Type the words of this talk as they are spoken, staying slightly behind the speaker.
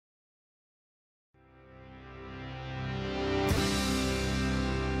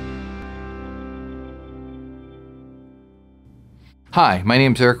Hi, my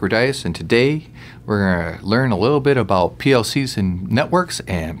name is Erick Rudaitis, and today we're going to learn a little bit about PLCs and networks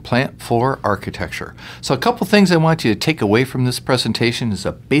and plant floor architecture. So a couple things I want you to take away from this presentation is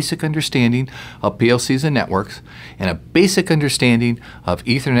a basic understanding of PLCs and networks and a basic understanding of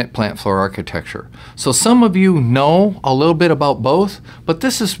Ethernet plant floor architecture. So some of you know a little bit about both, but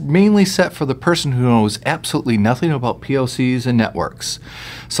this is mainly set for the person who knows absolutely nothing about PLCs and networks.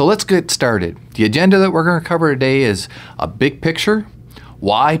 So let's get started. The agenda that we're going to cover today is a big picture,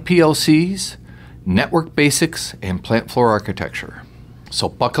 why PLCs, network basics, and plant floor architecture. So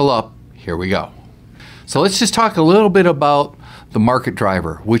buckle up, here we go. So let's just talk a little bit about the market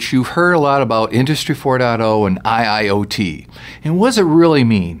driver, which you've heard a lot about Industry 4.0 and IIoT. And what does it really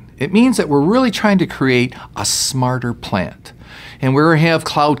mean? It means that we're really trying to create a smarter plant. And we're going to have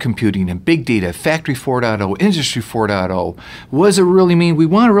cloud computing and big data, Factory 4.0, Industry 4.0. What does it really mean? We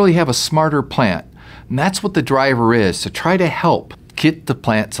want to really have a smarter plant. And that's what the driver is, to try to help get the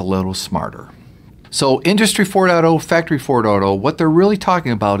plants a little smarter. So Industry 4.0, Factory 4.0, what they're really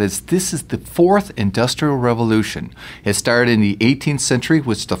talking about is this is the fourth industrial revolution. It started in the 18th century,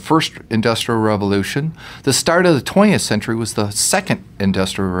 was the first industrial revolution. The start of the 20th century was the second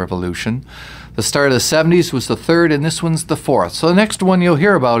industrial revolution. The start of the 70s was the third, and this one's the fourth. So the next one you'll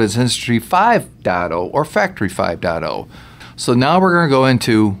hear about is Industry 5.0 or Factory 5.0. So now we're going to go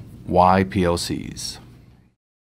into why PLCs.